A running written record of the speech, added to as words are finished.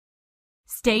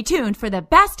Stay tuned for the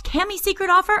best Cami Secret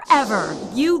offer ever.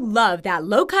 You love that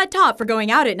low-cut top for going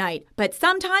out at night, but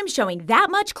sometimes showing that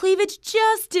much cleavage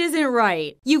just isn't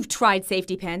right. You've tried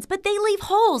safety pins, but they leave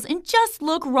holes and just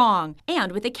look wrong.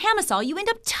 And with a camisole, you end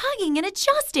up tugging and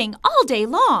adjusting all day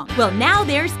long. Well, now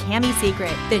there's Cami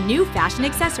Secret, the new fashion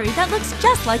accessory that looks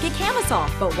just like a camisole.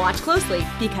 But watch closely,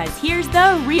 because here's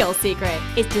the real secret.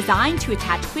 It's designed to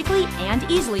attach quickly and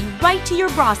easily right to your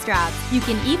bra straps. You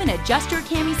can even adjust your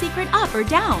Cami Secret up or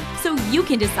down, so you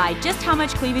can decide just how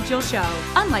much cleavage you'll show.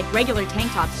 Unlike regular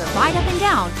tank tops that ride up and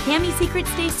down, Cami Secret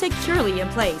stays securely in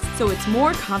place, so it's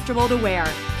more comfortable to wear.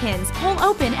 Pins pull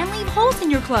open and leave holes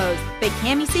in your clothes, but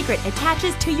Cami Secret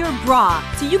attaches to your bra,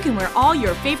 so you can wear all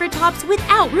your favorite tops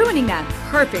without ruining them.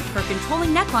 Perfect for controlling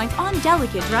necklines on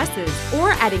delicate dresses,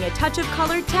 or adding a touch of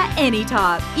color to any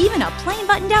top. Even a plain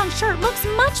button-down shirt looks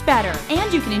much better,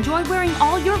 and you can enjoy wearing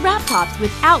all your wrap tops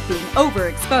without being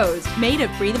overexposed. Made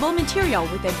of breathable material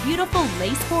with a beautiful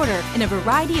lace border and a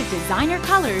variety of designer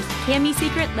colors, Cami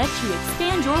Secret lets you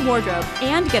expand your wardrobe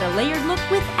and get a layered look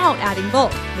without adding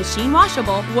bulk. Machine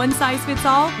washable, one size fits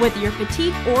all, whether you're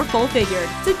petite or full-figured.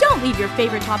 So don't leave your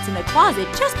favorite tops in the closet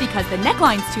just because the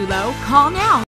neckline's too low. Call now.